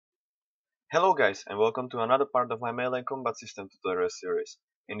Hello guys and welcome to another part of my melee combat system tutorial series.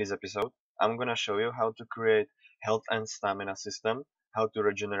 In this episode, I'm gonna show you how to create health and stamina system, how to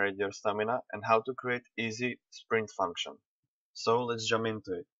regenerate your stamina, and how to create easy sprint function. So let's jump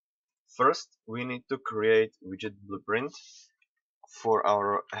into it. First, we need to create widget blueprint for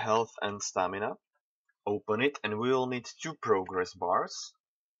our health and stamina. Open it and we will need two progress bars.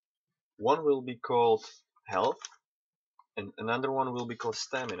 One will be called health and another one will be called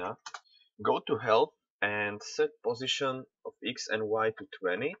stamina. Go to health and set position of X and Y to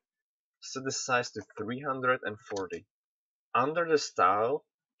 20. Set the size to 340. Under the style,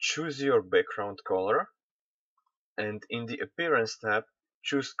 choose your background color and in the appearance tab,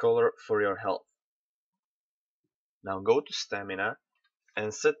 choose color for your health. Now go to stamina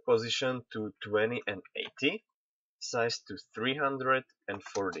and set position to 20 and 80. Size to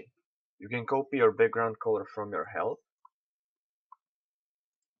 340. You can copy your background color from your health.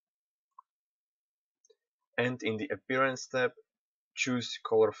 And in the appearance tab, choose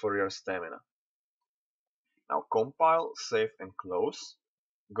color for your stamina. Now compile, save and close.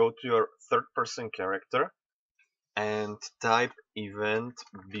 Go to your third person character and type event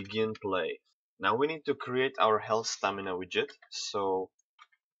begin play. Now we need to create our health stamina widget. So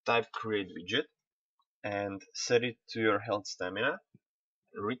type create widget and set it to your health stamina.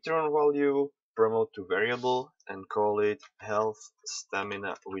 Return value, promote to variable and call it health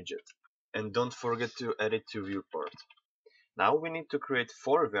stamina widget. And don't forget to add it to viewport. Now we need to create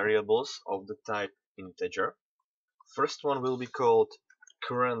 4 variables of the type integer. First one will be called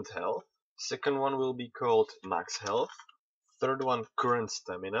current health, second one will be called max health, third one current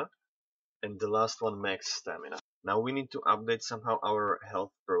stamina, and the last one max stamina. Now we need to update somehow our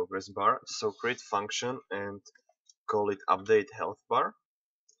health progress bar, so create function and call it update health bar.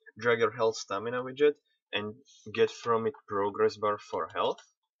 Drag your health stamina widget and get from it progress bar for health.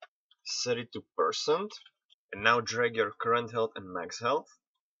 Set it to %, and now drag your current health and max health.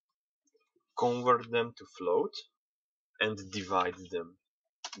 Convert them to float and divide them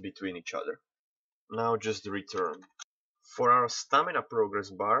between each other. Now just return. For our stamina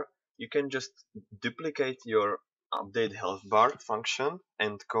progress bar, you can just duplicate your update health bar function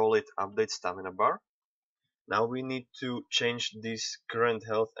and call it update stamina bar. Now we need to change these current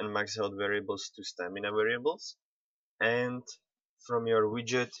health and max health variables to stamina variables. And from your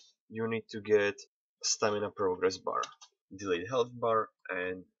widget, you need to get stamina progress bar. Delete health bar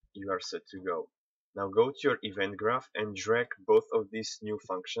and you are set to go. Now go to your event graph and drag both of these new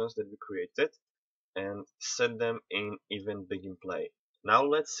functions that we created and set them in event begin play. Now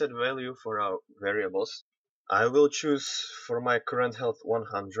let's set value for our variables. I will choose for my current health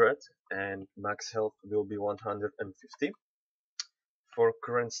 100 and max health will be 150. For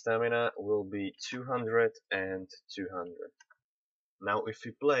current stamina will be 200 and 200. Now if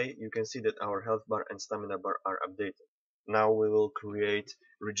we play, you can see that our health bar and stamina bar are updated. Now we will create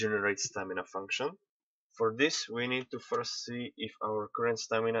regenerate stamina function. For this, we need to first see if our current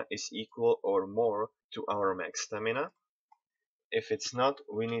stamina is equal or more to our max stamina. If it's not,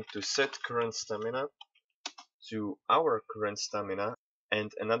 we need to set current stamina to our current stamina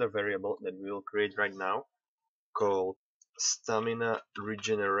and another variable that we will create right now called stamina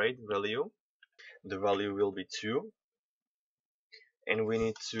regenerate value. The value will be 2 and we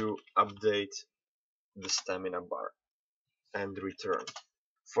need to update the stamina bar and return.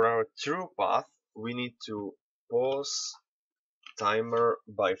 For our true path, we need to pause timer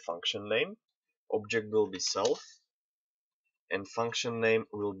by function name. Object will be self and function name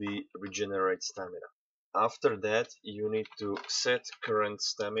will be regenerate stamina. After that, you need to set current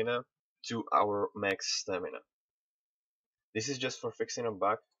stamina to our max stamina. This is just for fixing a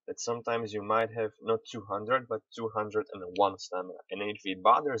bug that sometimes you might have not 200 but 201 stamina, and if it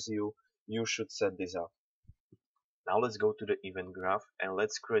bothers you, you should set this up. Now let's go to the event graph and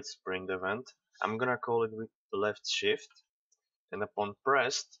let's create sprint event. I'm gonna call it with left shift, and upon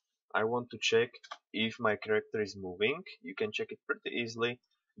pressed, I want to check if my character is moving. You can check it pretty easily.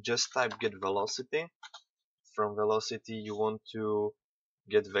 Just type get velocity. From velocity you want to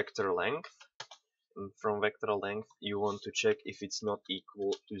get vector length, and from vector length you want to check if it's not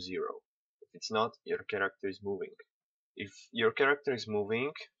equal to 0. If it's not, your character is moving. If your character is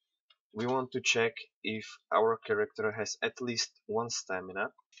moving, we want to check if our character has at least 1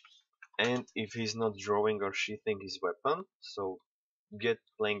 stamina and if he's not drawing or sheathing his weapon. So get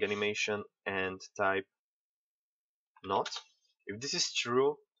playing animation and type not. If this is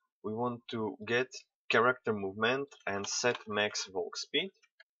true, we want to get character movement and set max walk speed,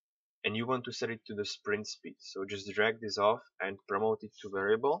 and you want to set it to the sprint speed. So just drag this off and promote it to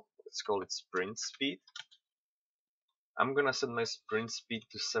variable. Let's call it sprint speed. I'm gonna set my sprint speed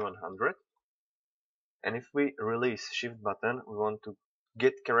to 700 And if we release shift button, we want to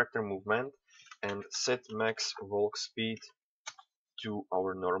get character movement and set max walk speed to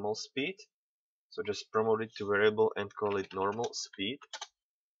our normal speed. So just promote it to variable and call it normal speed.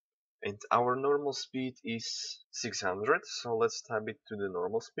 And our normal speed is 600, so let's tab it to the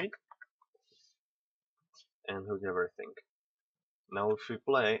normal speed and hook everything. Now if we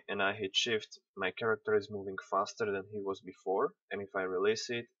play and I hit shift, my character is moving faster than he was before, and if I release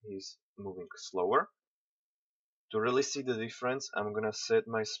it, he's moving slower. To really see the difference, I'm gonna set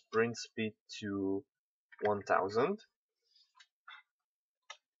my sprint speed to 1000.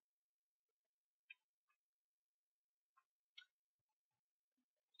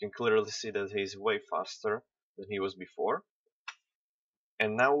 You can clearly see that he's way faster than he was before.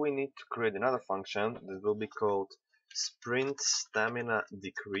 And now we need to create another function that will be called sprint stamina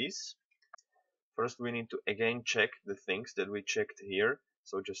decrease. First we need to again check the things that we checked here,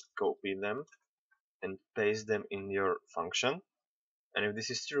 so just copy them and paste them in your function. And if this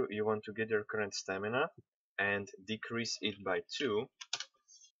is true, you want to get your current stamina and decrease it by 2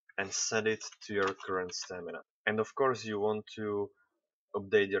 and set it to your current stamina. And of course you want to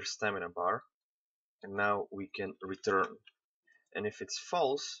update your stamina bar, and now we can return. And if it's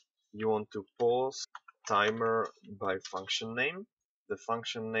false, you want to pause timer by function name. The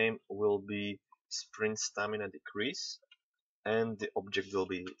function name will be sprint stamina decrease, and the object will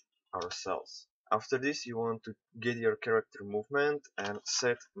be ourselves. After this, you want to get your character movement and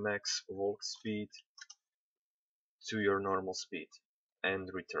set max walk speed to your normal speed and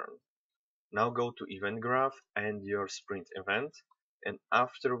return. Now go to event graph and your sprint event, and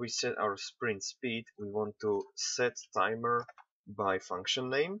after we set our sprint speed, we want to set timer by function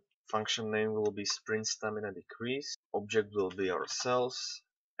name. Function name will be sprint stamina decrease, object will be ourselves,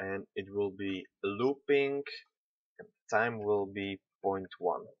 and it will be looping, and time will be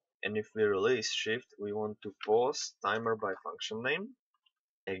 0.1. And if we release shift, we want to pause timer by function name.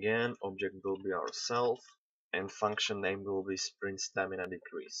 Again, object will be ourselves, and function name will be sprint stamina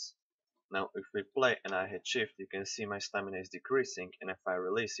decrease. Now if we play and I hit shift, you can see my stamina is decreasing, and if I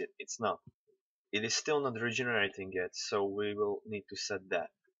release it, it's not. It is still not regenerating yet, so we will need to set that.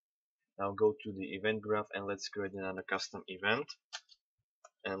 Now go to the event graph and let's create another custom event,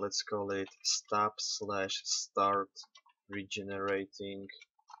 and let's call it stop/start regenerating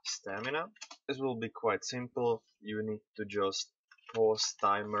stamina. This will be quite simple. You need to just pause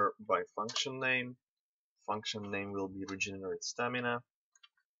timer by function name. Function name will be regenerate stamina.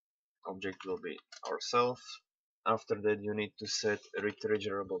 Object will be ourselves. After that you need to set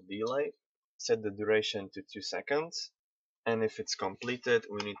retriggerable delay. Set the duration to 2 seconds. And if it's completed,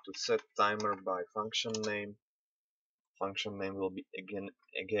 we need to set timer by function name. Function name will be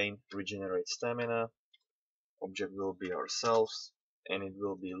again regenerate stamina. Object will be ourselves, and it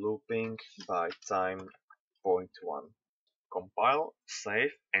will be looping by time 0.1. Compile,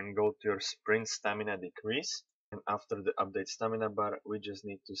 save, and go to your sprint stamina decrease. And after the update stamina bar, we just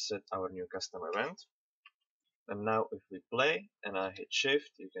need to set our new custom event. And now if we play and I hit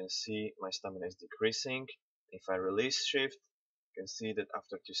shift, you can see my stamina is decreasing. If I release shift, you can see that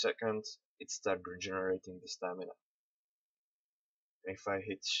after 2 seconds it starts regenerating the stamina. If I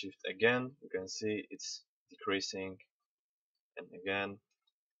hit shift again, you can see it's decreasing, and again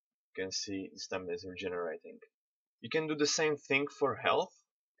you can see the stamina is regenerating. You can do the same thing for health,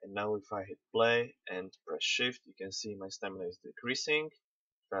 and now if I hit play and press shift, you can see my stamina is decreasing.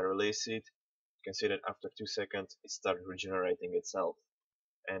 If I release it, you can see that after 2 seconds it starts regenerating itself,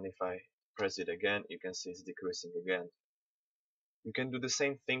 and if I press it again, you can see it's decreasing again. You can do the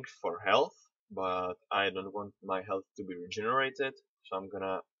same thing for health, but I don't want my health to be regenerated, so I'm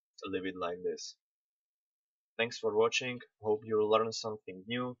gonna leave it like this. Thanks for watching, hope you learned something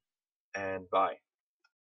new, and bye.